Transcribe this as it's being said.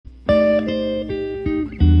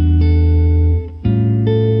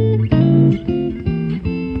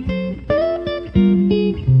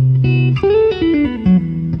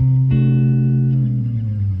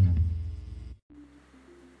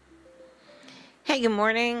Hey, good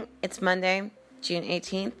morning. It's Monday, June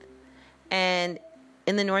 18th, and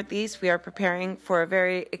in the Northeast, we are preparing for a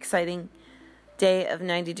very exciting day of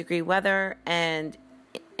 90-degree weather, and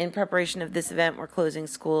in preparation of this event, we're closing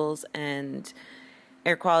schools, and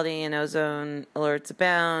air quality and ozone alerts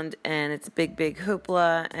abound, and it's a big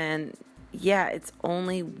hoopla, and yeah, it's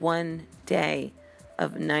only one day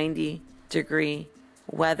of 90-degree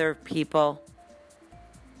weather, people.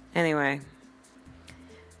 Anyway.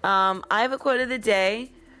 I have a quote of the day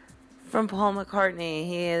from Paul McCartney.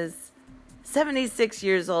 He is 76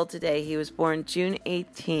 years old today. He was born June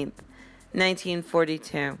 18th,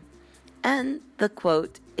 1942. And the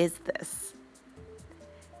quote is this: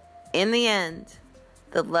 "In the end,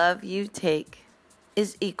 the love you take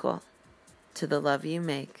is equal to the love you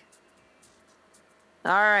make."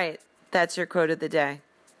 All right, that's your quote of the day.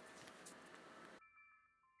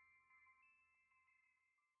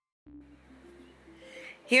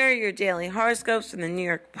 Here are your daily horoscopes from the New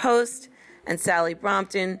York Post and Sally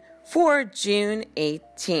Brompton for June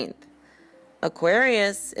 18th.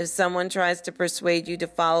 Aquarius, if someone tries to persuade you to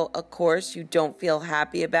follow a course you don't feel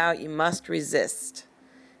happy about, you must resist.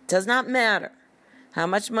 It does not matter how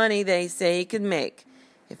much money they say you can make.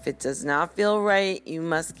 If it does not feel right, you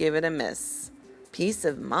must give it a miss. Peace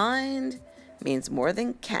of mind means more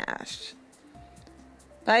than cash.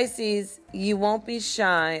 Pisces, you won't be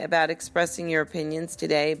shy about expressing your opinions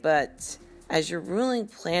today, but as your ruling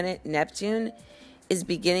planet, Neptune, is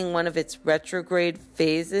beginning one of its retrograde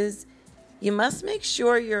phases, you must make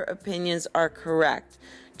sure your opinions are correct.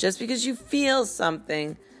 Just because you feel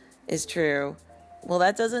something is true, well,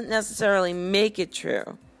 that doesn't necessarily make it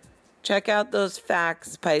true. Check out those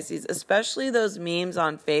facts, Pisces, especially those memes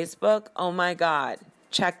on Facebook. Oh my God,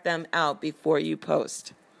 check them out before you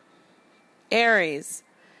post. Aries,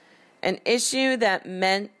 an issue that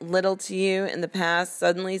meant little to you in the past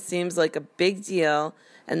suddenly seems like a big deal,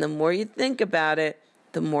 and the more you think about it,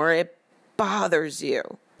 the more it bothers you.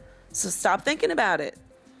 So stop thinking about it.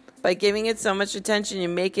 By giving it so much attention, you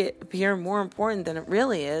make it appear more important than it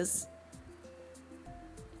really is.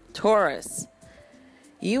 Taurus,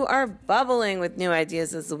 you are bubbling with new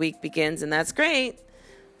ideas as the week begins, and that's great,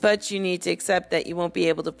 but you need to accept that you won't be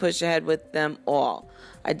able to push ahead with them all.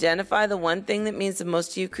 Identify the one thing that means the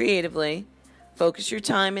most to you creatively. Focus your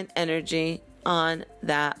time and energy on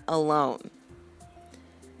that alone.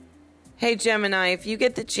 Hey Gemini, if you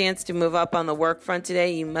get the chance to move up on the work front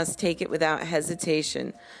today, you must take it without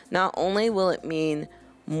hesitation. Not only will it mean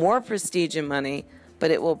more prestige and money,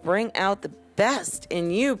 but it will bring out the best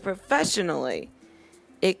in you professionally.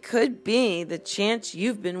 It could be the chance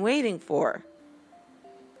you've been waiting for.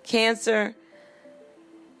 Cancer,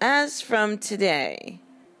 as from today,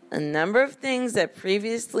 a number of things that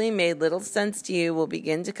previously made little sense to you will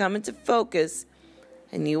begin to come into focus,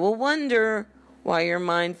 and you will wonder why your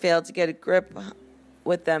mind failed to get a grip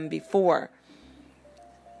with them before.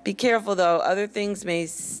 Be careful, though. Other things may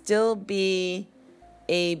still be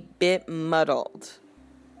a bit muddled.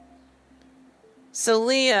 So,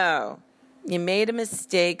 Leo, you made a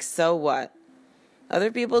mistake, so what?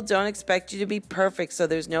 Other people don't expect you to be perfect, so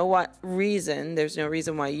there's no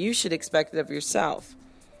reason why you should expect it of yourself.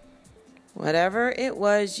 Whatever it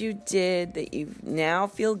was you did that you now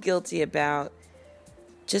feel guilty about,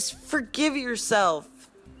 just forgive yourself.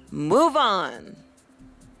 Move on.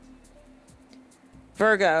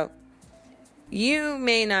 Virgo, you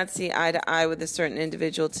may not see eye to eye with a certain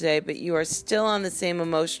individual today, but you are still on the same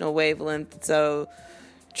emotional wavelength, so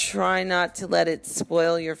try not to let it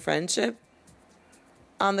spoil your friendship.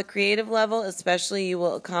 On the creative level, especially, you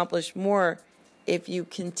will accomplish more if you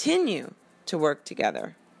continue to work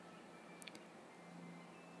together.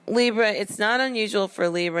 Libra, it's not unusual for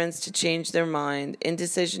Librans to change their mind.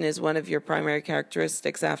 Indecision is one of your primary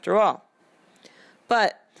characteristics after all.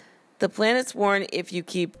 But the planets warn if you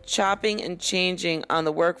keep chopping and changing on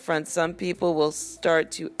the work front, some people will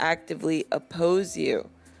start to actively oppose you.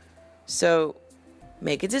 So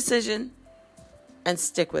make a decision and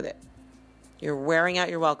stick with it. You're wearing out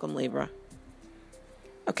your welcome, Libra.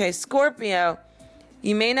 Okay, Scorpio,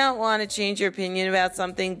 you may not want to change your opinion about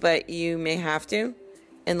something, but you may have to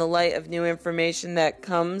in the light of new information that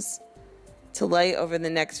comes to light over the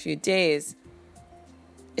next few days.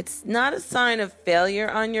 It's not a sign of failure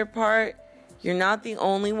on your part. You're not the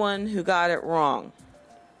only one who got it wrong.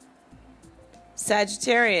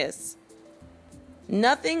 Sagittarius,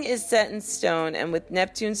 nothing is set in stone, and with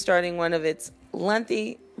Neptune starting one of its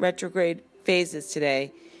lengthy retrograde phases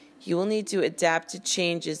today, you will need to adapt to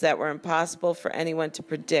changes that were impossible for anyone to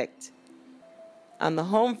predict. On the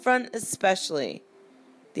home front especially,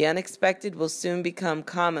 the unexpected will soon become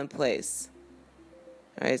commonplace.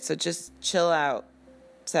 All right, so just chill out,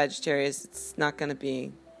 Sagittarius. It's not going to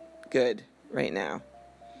be good right now.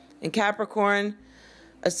 In Capricorn,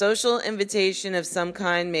 a social invitation of some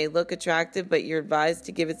kind may look attractive, but you're advised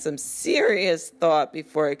to give it some serious thought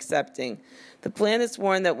before accepting. The planets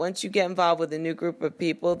warn that once you get involved with a new group of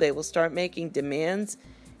people, they will start making demands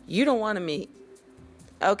you don't want to meet.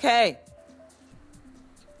 Okay.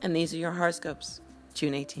 And these are your horoscopes,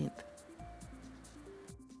 June 18th.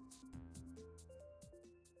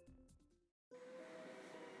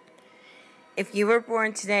 If you were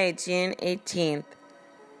born today, June 18th,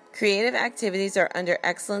 creative activities are under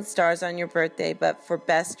excellent stars on your birthday, but for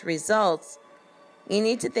best results, you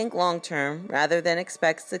need to think long-term rather than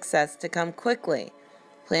expect success to come quickly.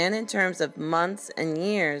 Plan in terms of months and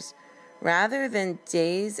years rather than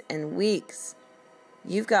days and weeks.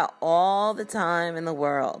 You've got all the time in the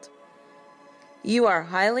world. You are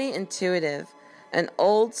highly intuitive, an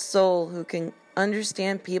old soul who can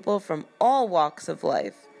understand people from all walks of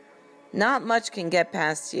life. Not much can get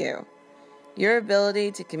past you. Your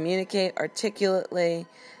ability to communicate articulately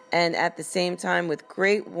and at the same time with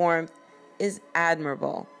great warmth is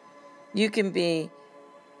admirable. You can be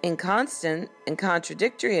inconstant and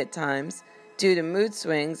contradictory at times due to mood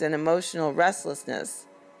swings and emotional restlessness.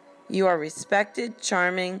 You are respected,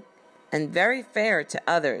 charming, and very fair to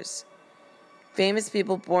others. Famous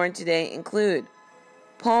people born today include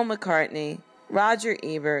Paul McCartney, Roger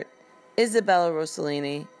Ebert, Isabella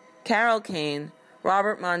Rossellini, Carol Kane,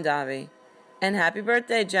 Robert Mondavi, and happy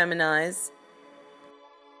birthday, Geminis.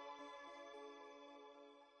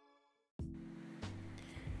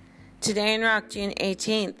 Today in Rock, June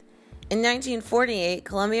 18th. In 1948,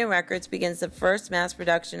 Columbia Records begins the first mass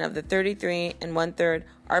production of the 33 1/3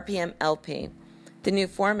 RPM LP. The new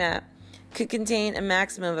format could contain a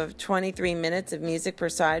maximum of 23 minutes of music per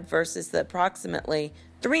side versus the approximately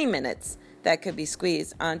 3 minutes that could be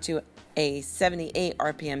squeezed onto a 78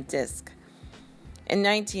 RPM disc. In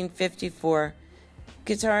 1954,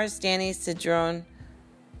 guitarist Danny Cedrone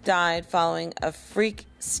died following a freak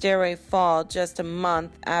stairway fall just a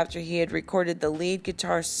month after he had recorded the lead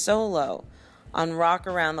guitar solo on Rock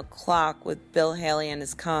Around the Clock with Bill Haley and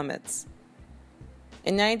his Comets.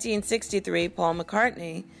 In 1963, Paul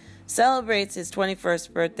McCartney celebrates his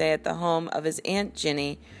 21st birthday at the home of his Aunt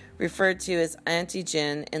Ginny, referred to as Auntie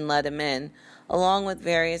Gin in Let 'Em In, along with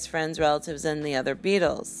various friends, relatives, and the other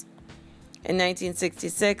Beatles. In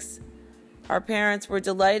 1966, our parents were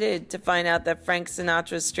delighted to find out that Frank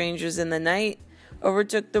Sinatra's Strangers in the Night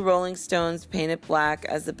overtook the Rolling Stones' Paint It Black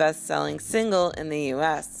as the best-selling single in the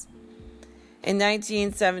U.S. In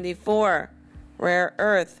 1974, Rare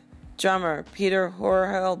Earth drummer Peter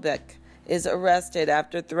Horelbeck is arrested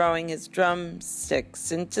after throwing his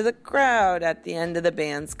drumsticks into the crowd at the end of the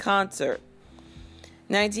band's concert.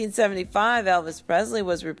 In 1975, Elvis Presley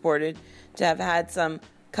was reported to have had some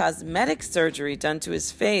cosmetic surgery done to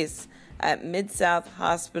his face at Mid-South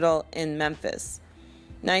Hospital in Memphis.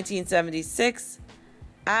 1976,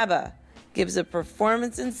 ABBA gives a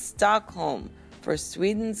performance in Stockholm for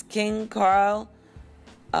Sweden's King Carl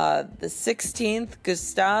the 16th,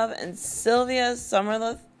 Gustav and Sylvia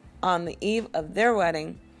Sommerleth on the eve of their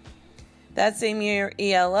wedding. That same year,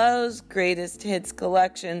 ELO's Greatest Hits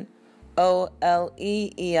collection,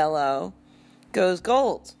 OLE-ELO, goes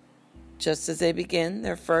gold, just as they begin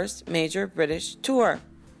their first major British tour.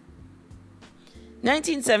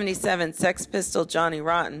 1977, Sex Pistol Johnny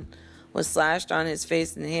Rotten was slashed on his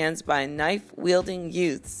face and hands by knife-wielding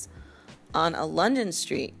youths on a London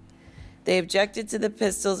street. They objected to the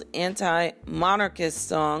Pistols' anti-monarchist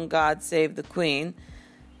song, God Save the Queen.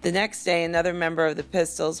 The next day, another member of the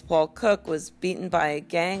Pistols, Paul Cook, was beaten by a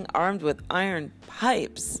gang armed with iron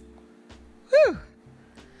pipes. Whew!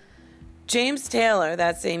 James Taylor,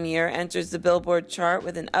 that same year, enters the Billboard chart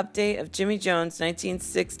with an update of Jimmy Jones'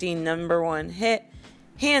 1960 number one hit,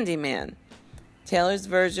 Handyman. Taylor's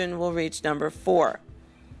version will reach number 4.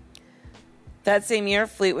 That same year,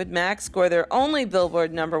 Fleetwood Mac scored their only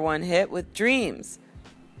Billboard number one hit with Dreams.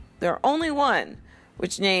 Their only one,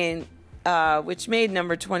 which made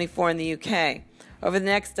number 24 in the UK. Over the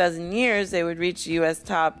next dozen years, they would reach the U.S.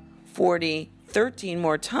 top 40 13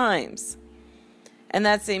 more times. And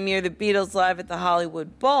that same year, the Beatles live at the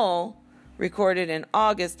Hollywood Bowl, recorded in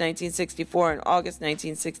August 1964 and August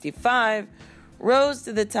 1965, rose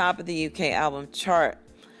to the top of the UK album chart.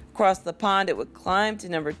 Across the pond, it would climb to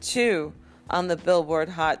number 2 on the Billboard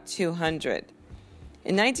Hot 200.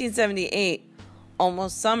 In 1978,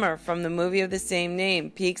 Almost Summer from the movie of the same name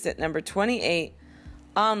peaks at number 28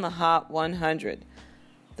 on the Hot 100.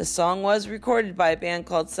 The song was recorded by a band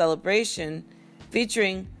called Celebration,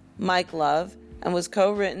 featuring Mike Love, and was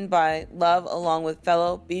co-written by Love along with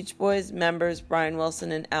fellow Beach Boys members Brian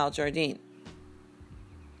Wilson and Al Jardine.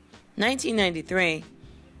 1993,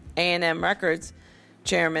 A&M Records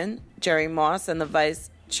chairman Jerry Moss and the vice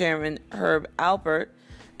chairman Herb Alpert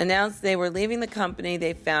announced they were leaving the company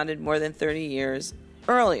they founded more than 30 years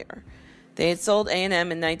earlier. They had sold A&M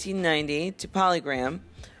in 1990 to Polygram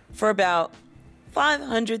for about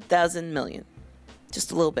 $500,000 million,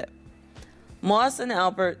 just a little bit. Moss and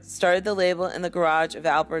Alpert started the label in the garage of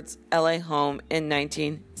Alpert's LA home in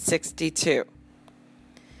 1962.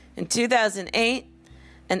 In 2008,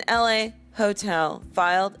 an LA hotel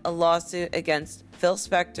filed a lawsuit against Phil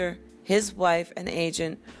Spector, his wife, and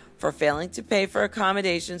agent for failing to pay for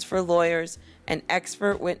accommodations for lawyers and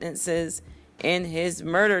expert witnesses in his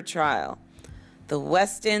murder trial. The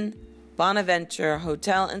Westin Bonaventure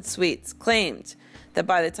Hotel and Suites claimed that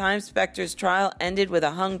by the time Spector's trial ended with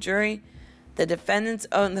a hung jury, the defendants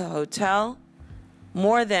owed the hotel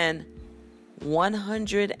more than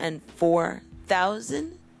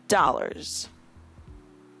 $104,000.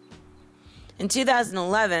 In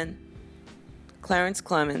 2011, Clarence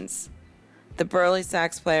Clemons, the Burley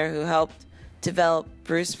sax player who helped develop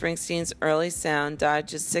Bruce Springsteen's early sound, died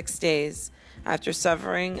just 6 days after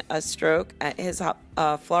suffering a stroke at his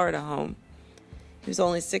Florida home. He was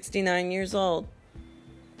only 69 years old.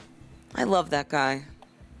 I love that guy.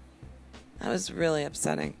 That was really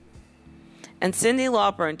upsetting. And Cyndi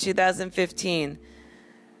Lauper in 2015,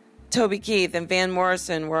 Toby Keith and Van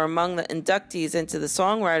Morrison were among the inductees into the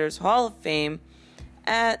Songwriters Hall of Fame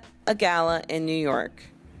at a gala in New York.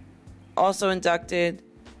 Also inducted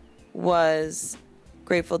was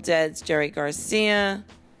Grateful Dead's Jerry Garcia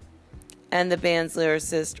and the band's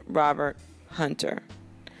lyricist Robert Hunter.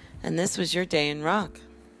 And this was your day in rock.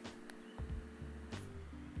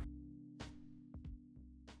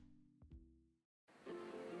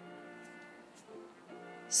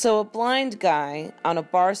 So a blind guy on a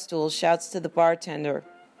bar stool shouts to the bartender,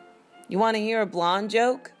 "You want to hear a blonde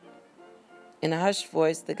joke?" In a hushed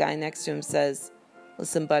voice, the guy next to him says,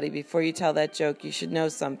 "Listen, buddy, before you tell that joke, you should know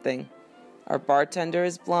something. Our bartender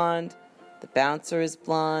is blonde. The bouncer is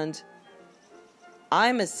blonde.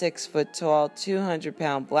 I'm a 6-foot-tall,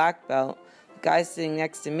 200-pound black belt. The guy sitting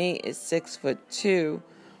next to me is 6'2",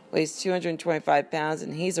 weighs 225 pounds,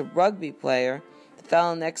 and he's a rugby player. The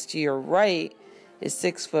fellow next to your right is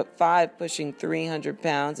 6'5", pushing 300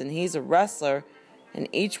 pounds, and he's a wrestler, and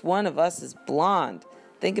each one of us is blonde.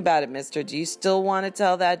 Think about it, mister. Do you still want to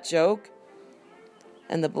tell that joke?"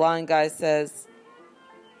 And the blind guy says,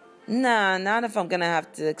 "Nah, not if I'm going to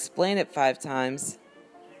have to explain it 5 times.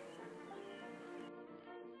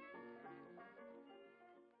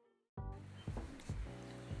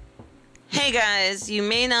 Hey guys, you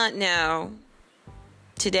may not know,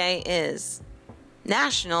 today is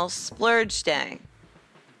National Splurge Day.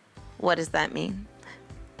 What does that mean?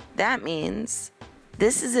 That means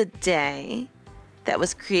this is a day that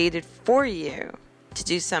was created for you to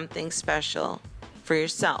do something special for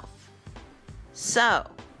yourself. So,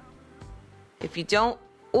 if you don't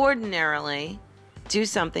ordinarily do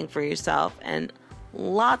something for yourself, and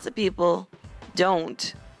lots of people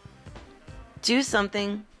don't, do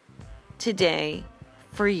something today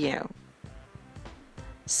for you.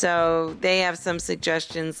 So they have some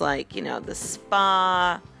suggestions like, the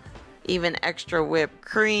spa, even extra whipped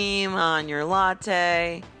cream on your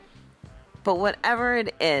latte. But whatever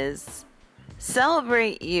it is,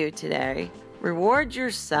 celebrate you today. Reward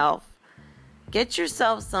yourself. Get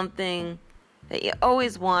yourself something that you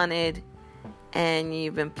always wanted and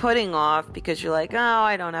you've been putting off because you're like, oh,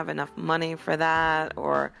 I don't have enough money for that.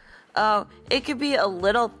 Or, oh, it could be a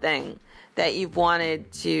little thing that you've wanted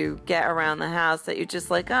to get around the house that you're just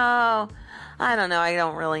like, oh, I don't know, I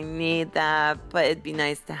don't really need that, but it'd be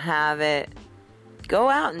nice to have it. Go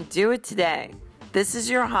out and do it today. This is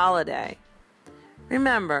your holiday.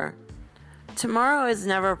 Remember, tomorrow is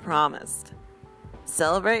never promised.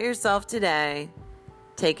 Celebrate yourself today.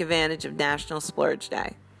 Take advantage of National Splurge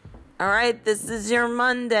Day. All right, this is your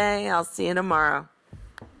Monday. I'll see you tomorrow.